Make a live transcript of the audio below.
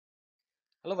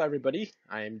Hello everybody,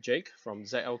 I am Jake from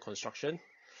ZL Construction.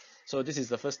 So this is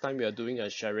the first time we are doing a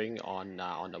sharing on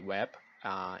the web,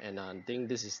 and I think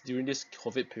this is during this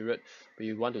COVID period.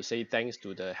 We want to say thanks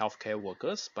to the healthcare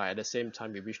workers, but at the same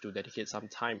time we wish to dedicate some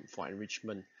time for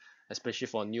enrichment, especially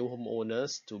for new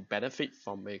homeowners to benefit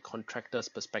from a contractor's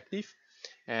perspective.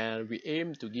 And we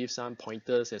aim to give some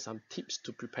pointers and some tips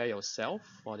to prepare yourself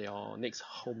for your next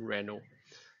home reno.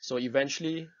 So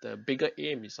eventually, the bigger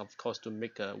aim is, of course, to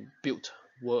make a built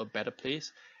world a better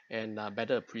place and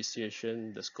better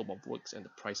appreciation the scope of works and the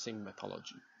pricing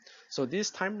methodology. So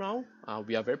this time round,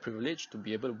 we are very privileged to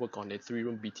be able to work on a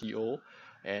three-room BTO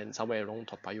and somewhere around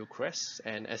Toa Payoh Crest.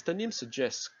 And as the name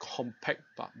suggests, compact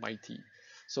but mighty.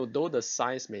 So though the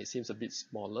size may seem a bit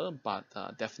smaller, but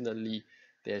definitely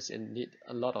there's indeed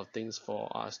a lot of things for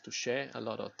us to share, a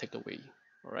lot of takeaway.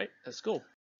 All right, let's go.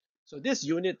 So this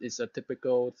unit is a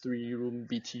typical three-room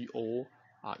BTO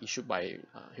issued by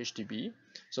HDB.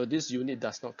 So this unit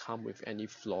does not come with any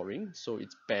flooring, so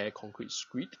it's bare concrete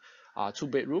screed. Two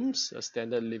bedrooms, a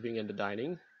standard living and the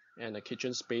dining, and a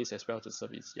kitchen space as well as a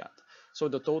service yard. So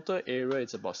the total area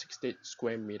is about 68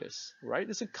 square meters, right?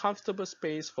 It's a comfortable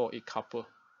space for a couple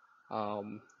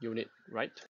unit,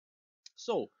 right?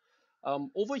 So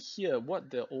over here,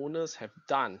 what the owners have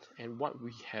done and what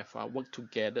we have worked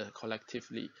together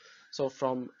collectively. So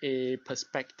from a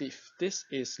perspective, this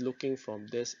is looking from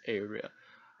this area.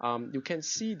 You can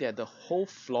see that the whole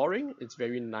flooring is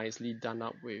very nicely done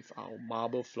up with our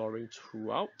marble flooring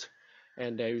throughout.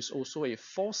 And there is also a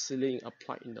false ceiling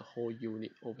applied in the whole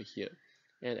unit over here.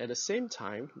 And at the same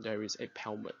time, there is a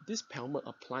pelmet. This pelmet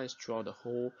applies throughout the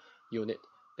whole unit.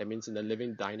 That means in the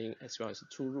living, dining, as well as the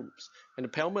two rooms. And the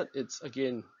pelmet, it's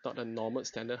again not a normal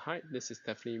standard height. This is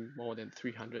definitely more than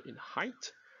 300 in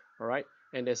height. All right,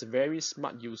 and there's a very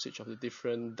smart usage of the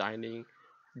different dining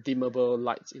dimmable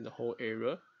lights in the whole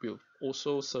area. Will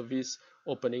also service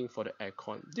opening for the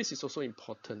aircon. This is also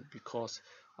important because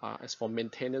as for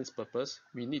maintenance purpose,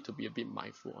 we need to be a bit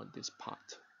mindful on this part.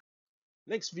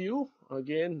 Next view,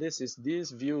 again, this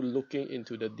view looking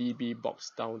into the DB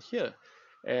box down here.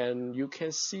 And you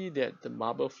can see that the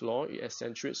marble floor it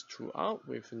accentuates throughout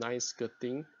with nice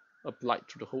skirting applied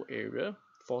to the whole area,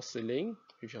 false ceiling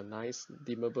with your nice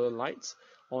dimmable lights,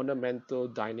 ornamental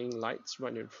dining lights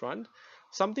right in front.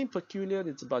 Something peculiar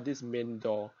is about this main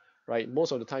door, right?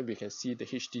 Most of the time we can see the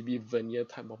HDB veneer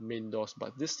type of main doors,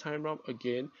 but this time around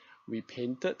again we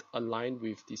painted aligned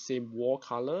with the same wall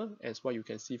color as what you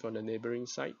can see from the neighboring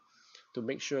side to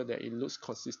make sure that it looks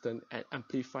consistent and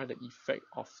amplify the effect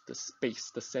of the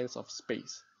space, the sense of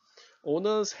space.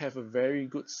 Owners have a very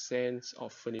good sense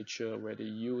of furniture where they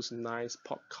use nice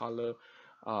pop color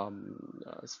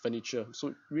furniture,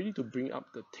 so really to bring up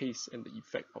the taste and the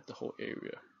effect of the whole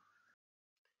area.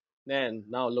 Then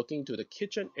now looking to the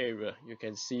kitchen area, you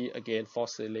can see again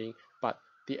false ceiling, but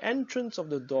the entrance of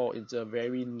the door is a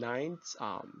very nice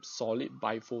solid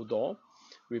bifold door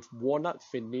with walnut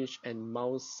finish and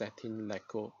mouse satin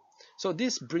lacquer. So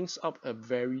this brings up a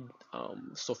very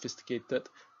sophisticated,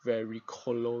 very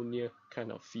colonial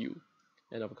kind of feel.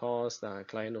 And of course, the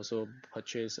client also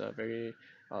purchased a very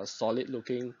solid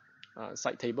looking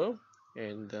side table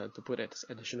and to put as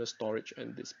additional storage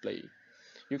and display.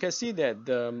 You can see that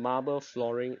the marble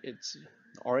flooring, its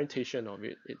orientation of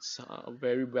it, it's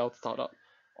very well thought out.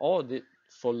 All of it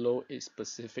follow a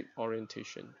specific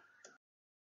orientation.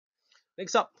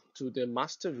 Next up to the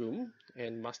master room,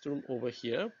 and master room over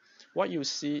here, what you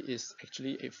see is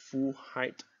actually a full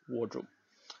height wardrobe.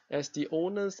 As the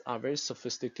owners are very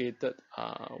sophisticated,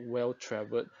 well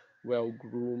traveled, well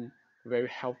groomed, very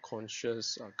health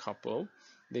conscious couple,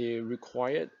 they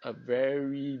required a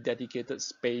very dedicated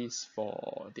space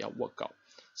for their workout.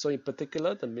 So in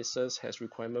particular, the missus has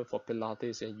requirement for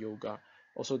Pilates and yoga.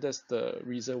 Also, that's the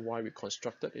reason why we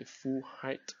constructed a full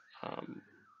height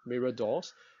mirror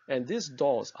doors. And these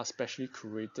doors are specially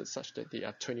curated such that they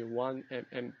are 21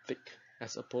 mm thick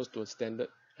as opposed to a standard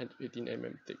 18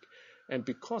 mm thick. And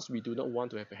because we do not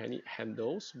want to have any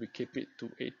handles, we keep it to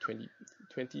a 20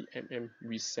 mm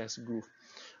recessed groove.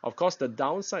 Of course, the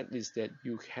downside is that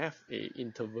you have a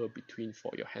interval between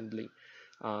for your handling,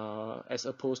 as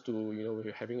opposed to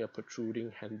you're having a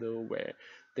protruding handle where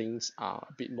things are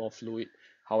a bit more fluid.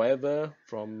 However,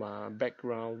 from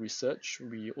background research,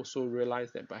 we also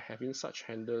realize that by having such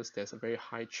handles, there's a very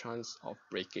high chance of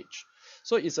breakage.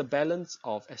 So it's a balance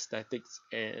of aesthetics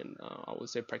and I would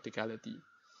say practicality.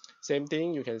 Same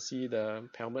thing, you can see the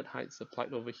pelmet heights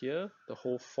applied over here. The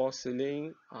whole false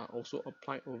ceiling are also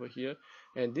applied over here.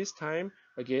 And this time,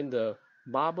 again, the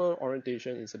marble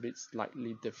orientation is a bit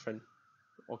slightly different.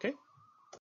 Okay.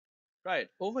 Right,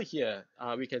 over here,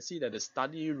 we can see that the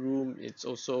study room is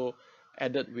also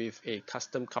added with a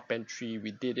custom carpentry.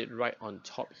 We did it right on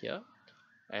top here,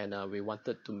 and we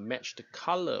wanted to match the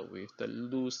color with the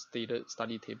loose stated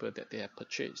study table that they have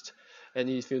purchased. And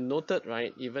if you noted,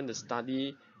 right, even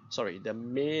the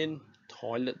main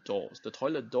toilet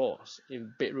doors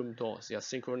in bedroom doors, they are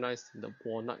synchronized in the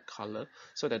walnut color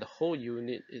so that the whole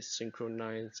unit is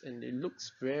synchronized and it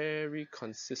looks very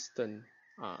consistent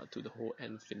to the whole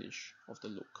end finish of the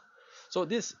look. So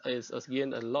this is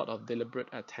again a lot of deliberate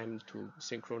attempt to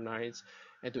synchronize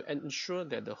and to ensure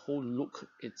that the whole look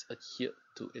is adhered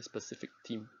to a specific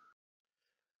theme.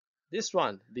 This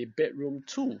one, the bedroom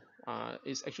 2,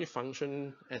 is actually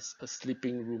function as a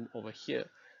sleeping room over here.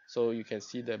 So you can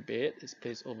see the bed is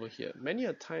placed over here. Many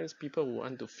a times people will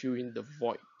want to fill in the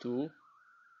void to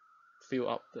fill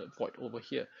up the void over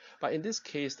here. But in this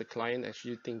case, the client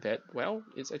actually think that, well,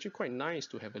 it's actually quite nice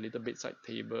to have a little bedside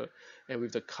table and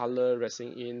with the color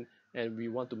resting in, and we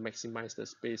want to maximize the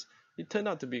space. It turned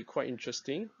out to be quite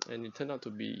interesting and it turned out to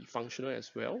be functional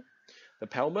as well. The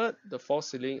pelmet, the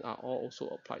false ceiling are all also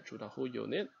applied through the whole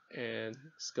unit, and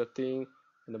skirting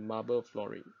and the marble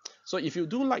flooring. So if you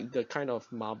do like the kind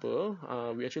of marble,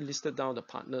 we actually listed down the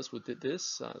partners who did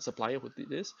this, supplier who did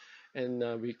this,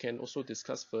 and we can also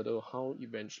discuss further how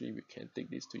eventually we can take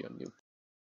this to your new.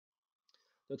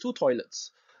 The two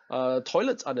toilets.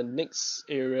 Toilets are the next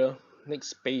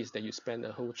space that you spend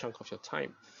a whole chunk of your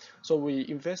time. So we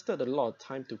invested a lot of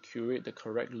time to curate the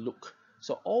correct look.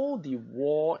 So all the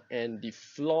wall and the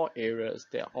floor areas,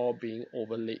 they're all being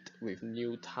overlaid with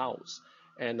new tiles.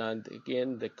 And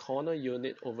again, the corner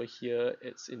unit over here,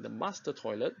 it's in the master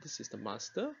toilet. This is the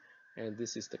master, and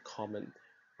this is the common.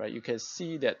 Right, you can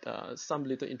see that some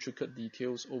little intricate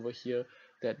details over here,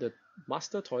 that the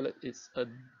master toilet is a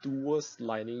dual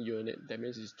sliding unit. That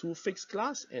means it's two fixed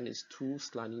glass and it's two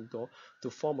sliding door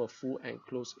to form a full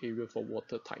enclosed area for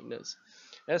water tightness.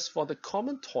 As for the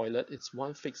common toilet, it's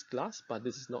one fixed glass, but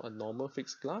this is not a normal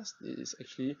fixed glass. It is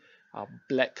actually a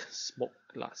black smoke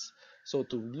glass. So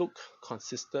to look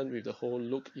consistent with the whole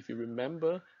look, if you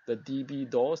remember the DB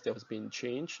doors that was being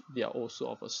changed, they are also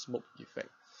of a smoke effect.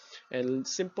 And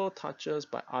simple touches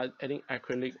by adding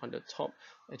acrylic on the top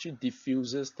actually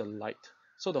diffuses the light.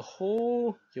 So the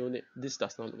whole unit, this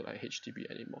does not look like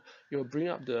HDB anymore. It will bring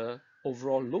up the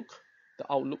overall look.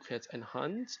 The outlook has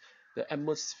enhanced. The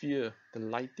atmosphere, the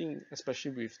lighting,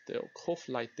 especially with the cove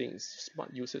lighting,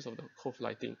 smart uses of the cove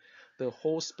lighting, the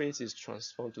whole space is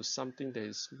transformed to something that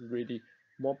is really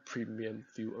more premium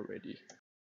feel already.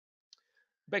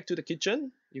 Back to the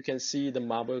kitchen, you can see the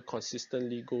marble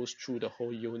consistently goes through the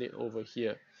whole unit over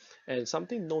here. And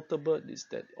something notable is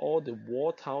that all the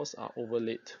wall tiles are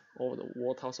overlaid. All the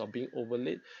wall tiles are being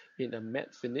overlaid in a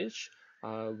matte finish,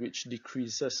 which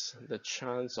decreases the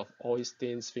chance of oil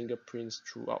stains, fingerprints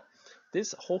throughout.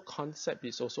 This whole concept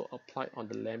is also applied on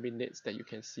the laminates that you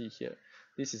can see here.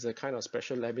 This is a kind of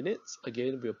special laminates.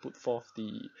 Again, we'll put forth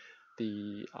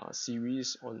the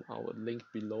series on our link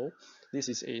below. This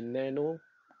is a nano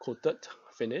coated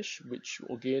finish, which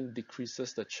again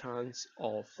decreases the chance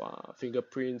of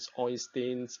fingerprints, oil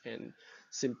stains, and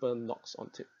simple knocks on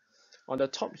it. On the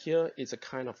top here is a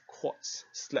kind of quartz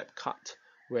slab cut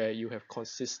where you have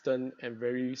consistent and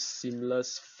very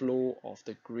seamless flow of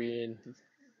the grain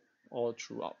all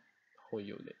throughout the whole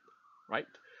unit, right?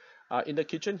 In the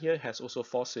kitchen here has also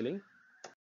false ceiling.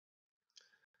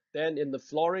 Then in the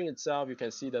flooring itself, you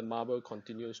can see that marble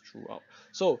continues throughout.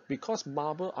 So because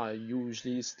marble are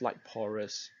usually slight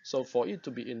porous, so for it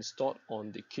to be installed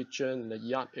on the kitchen, the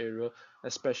yard area,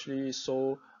 especially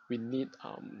so we need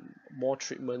more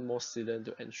treatment, more sealant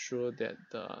to ensure that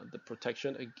the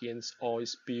protection against oil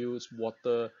spills,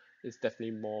 water is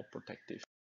definitely more protective.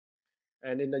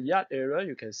 And in the yard area,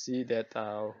 you can see that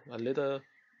a little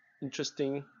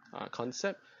interesting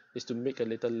concept is to make a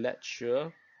little ledge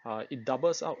here. It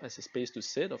doubles out as a space to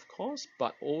sit, of course,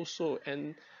 but also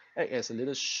and act as a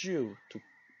little shield to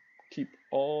keep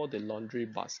all the laundry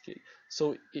basket.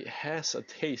 So it has a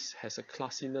taste, has a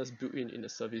classiness built in the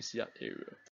service yard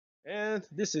area. And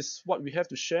this is what we have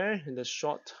to share in the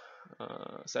short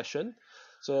session.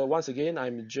 So once again,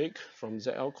 I'm Jake from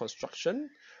ZL Construction.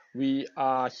 We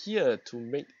are here to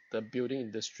make the building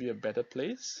industry a better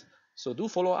place. So do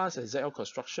follow us at ZL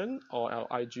Construction or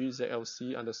our IG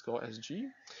ZLC_SG.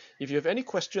 If you have any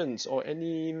questions or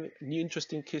any new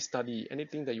interesting case study,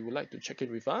 anything that you would like to check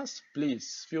in with us,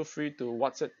 please feel free to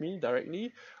WhatsApp me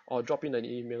directly or drop in an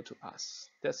email to us.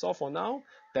 That's all for now.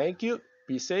 Thank you.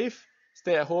 Be safe.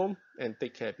 Stay at home and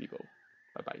take care, people.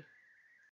 Bye bye.